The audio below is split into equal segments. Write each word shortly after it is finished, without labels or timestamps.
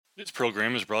This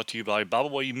program is brought to you by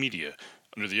Bible Way Media,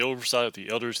 under the oversight of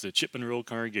the elders of the Chipman Road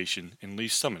Congregation in Lee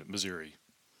Summit, Missouri.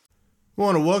 We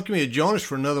want to welcome you to join us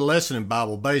for another lesson in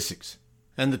Bible Basics.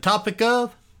 And the topic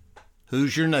of,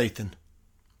 Who's Your Nathan?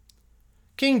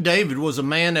 King David was a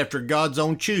man after God's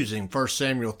own choosing, 1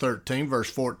 Samuel 13, verse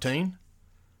 14.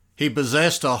 He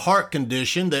possessed a heart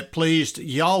condition that pleased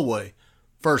Yahweh,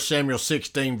 1 Samuel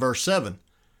 16, verse 7.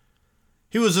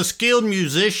 He was a skilled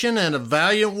musician and a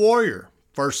valiant warrior,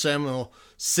 1 Samuel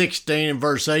 16 and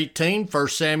verse 18, 1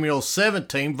 Samuel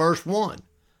 17, verse 1.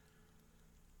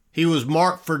 He was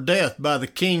marked for death by the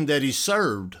king that he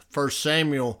served, 1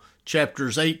 Samuel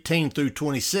chapters 18 through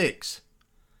 26.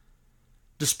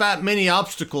 Despite many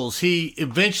obstacles, he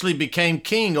eventually became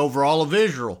king over all of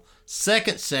Israel, 2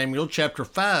 Samuel chapter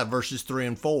 5, verses 3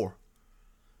 and 4.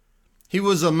 He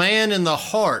was a man in the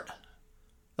heart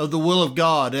of the will of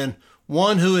God and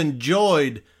one who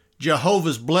enjoyed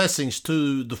Jehovah's blessings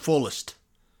to the fullest.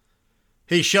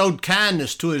 He showed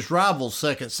kindness to his rivals,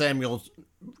 2 Samuel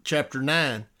chapter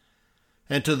 9,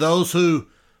 and to those who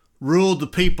ruled the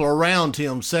people around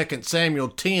him, 2 Samuel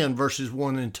 10, verses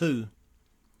 1 and 2.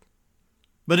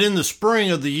 But in the spring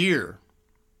of the year,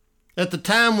 at the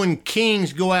time when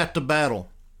kings go out to battle,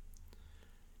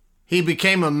 he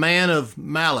became a man of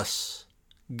malice,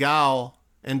 guile,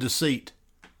 and deceit.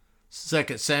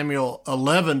 2 Samuel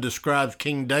 11 describes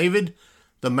King David,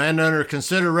 the man under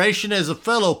consideration, as a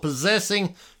fellow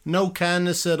possessing no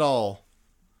kindness at all.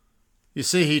 You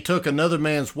see, he took another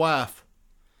man's wife.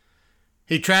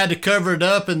 He tried to cover it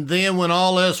up, and then when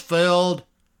all else failed,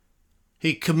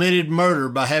 he committed murder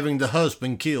by having the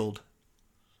husband killed.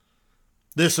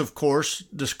 This, of course,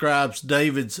 describes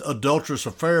David's adulterous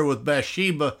affair with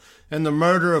Bathsheba and the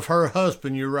murder of her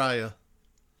husband Uriah.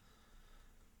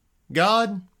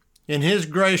 God, in his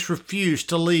grace, refused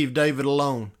to leave David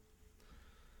alone.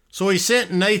 So he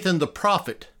sent Nathan the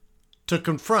prophet to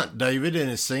confront David in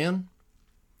his sin.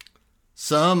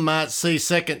 Some might see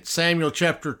 2 Samuel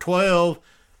chapter 12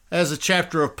 as a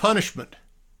chapter of punishment.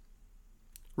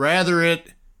 Rather,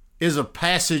 it is a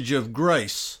passage of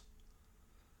grace.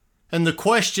 And the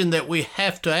question that we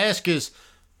have to ask is,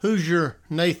 who's your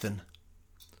Nathan?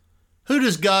 Who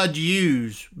does God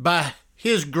use by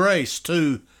his grace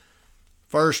to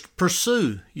first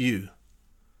pursue you?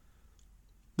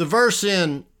 The verse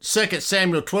in 2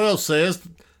 Samuel 12 says,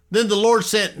 Then the Lord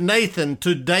sent Nathan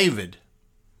to David.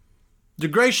 The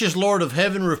gracious Lord of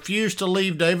heaven refused to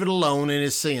leave David alone in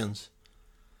his sins.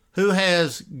 Who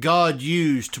has God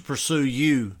used to pursue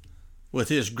you with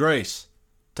his grace?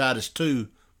 Titus 2,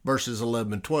 verses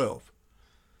 11 and 12.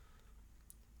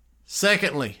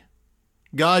 Secondly,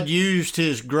 God used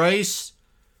his grace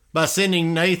by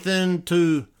sending Nathan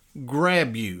to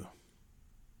grab you.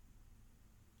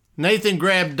 Nathan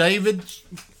grabbed David's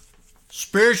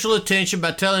spiritual attention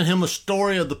by telling him a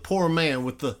story of the poor man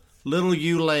with the little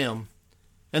ewe lamb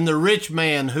and the rich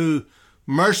man who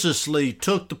mercilessly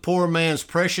took the poor man's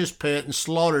precious pet and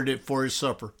slaughtered it for his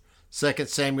supper. 2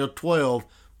 Samuel 12,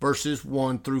 verses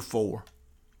 1 through 4.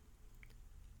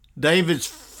 David's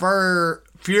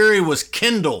fury was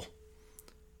kindled.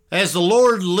 As the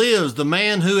Lord lives, the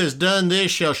man who has done this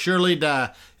shall surely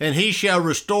die, and he shall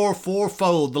restore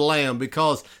fourfold the lamb,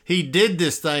 because he did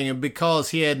this thing and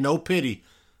because he had no pity.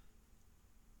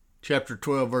 Chapter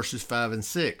 12, verses 5 and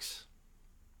 6.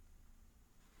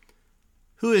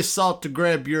 Who has sought to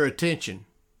grab your attention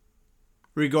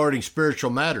regarding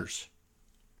spiritual matters?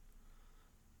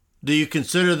 Do you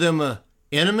consider them an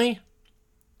enemy?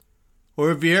 Or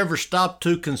have you ever stopped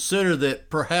to consider that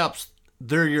perhaps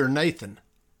they're your Nathan?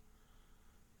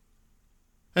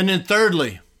 And then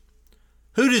thirdly,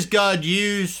 who does God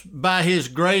use by his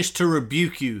grace to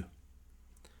rebuke you?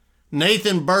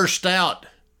 Nathan burst out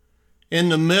in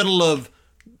the middle of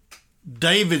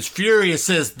David's fury and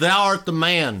says, Thou art the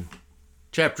man.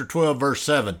 Chapter 12, verse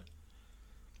 7.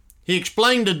 He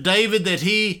explained to David that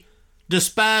he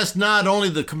despised not only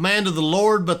the command of the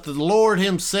Lord, but the Lord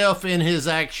himself in his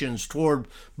actions toward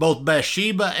both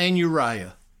Bathsheba and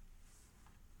Uriah.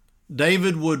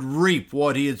 David would reap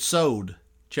what he had sowed.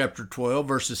 Chapter 12,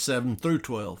 verses 7 through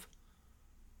 12.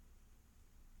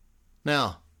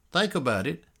 Now, think about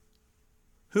it.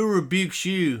 Who rebukes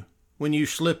you when you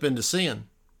slip into sin?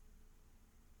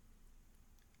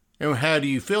 And how do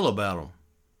you feel about them?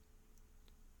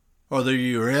 Are they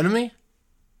your enemy?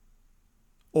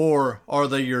 Or are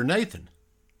they your Nathan?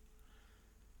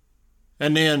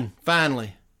 And then,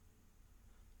 finally,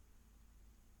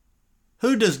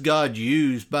 who does God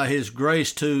use by his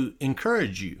grace to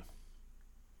encourage you?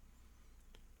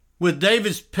 With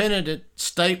David's penitent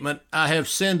statement, I have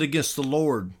sinned against the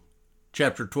Lord,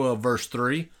 chapter 12, verse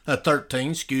 13,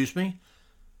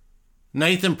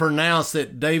 Nathan pronounced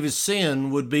that David's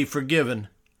sin would be forgiven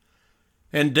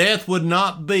and death would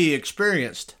not be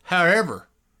experienced. However,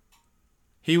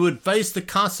 he would face the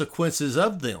consequences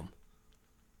of them.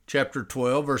 Chapter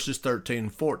 12, verses 13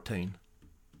 and 14.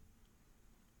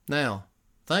 Now,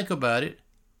 think about it.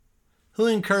 Who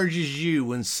encourages you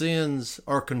when sins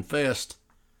are confessed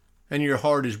and your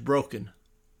heart is broken?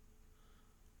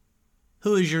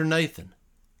 Who is your Nathan?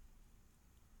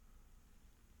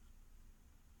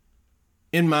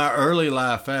 In my early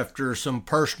life, after some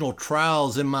personal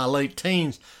trials in my late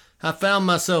teens, I found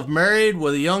myself married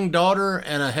with a young daughter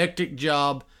and a hectic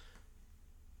job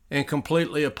and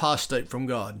completely apostate from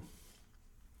God.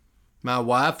 My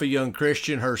wife, a young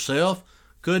Christian herself,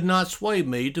 could not sway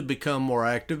me to become more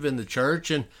active in the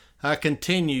church, and I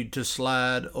continued to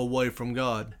slide away from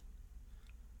God.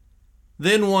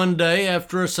 Then one day,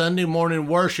 after a Sunday morning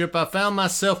worship, I found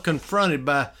myself confronted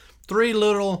by 3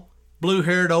 little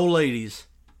blue-haired old ladies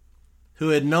who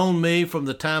had known me from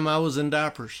the time I was in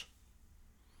diapers.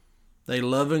 They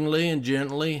lovingly and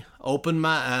gently opened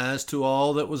my eyes to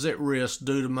all that was at risk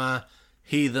due to my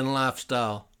heathen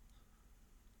lifestyle.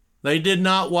 They did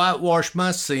not whitewash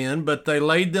my sin, but they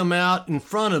laid them out in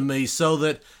front of me so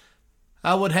that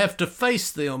I would have to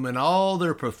face them in all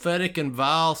their pathetic and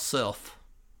vile self,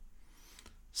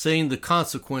 seeing the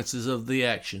consequences of the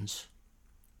actions.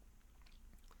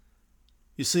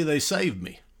 You see, they saved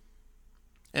me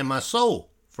and my soul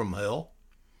from hell,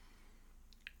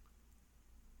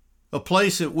 a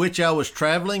place at which I was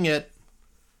traveling at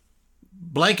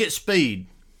blanket speed.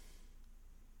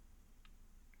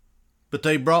 But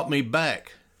they brought me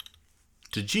back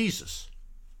to Jesus.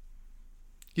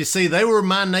 You see, they were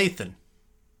my Nathan.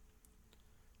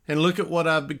 And look at what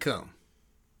I've become.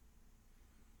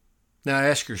 Now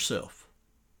ask yourself,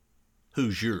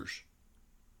 who's yours?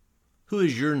 Who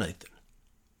is your Nathan?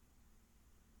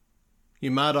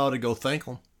 You might ought to go thank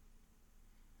them.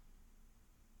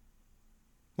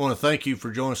 I want to thank you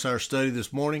for joining us in our study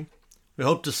this morning. We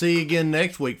hope to see you again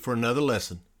next week for another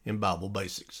lesson in Bible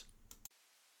Basics.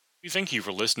 We thank you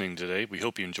for listening today. We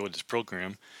hope you enjoyed this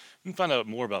program. You can find out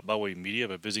more about Bibleways Media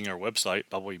by visiting our website,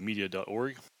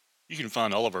 BiblewaysMedia.org. You can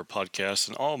find all of our podcasts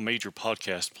on all major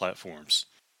podcast platforms.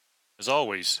 As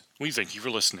always, we thank you for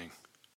listening.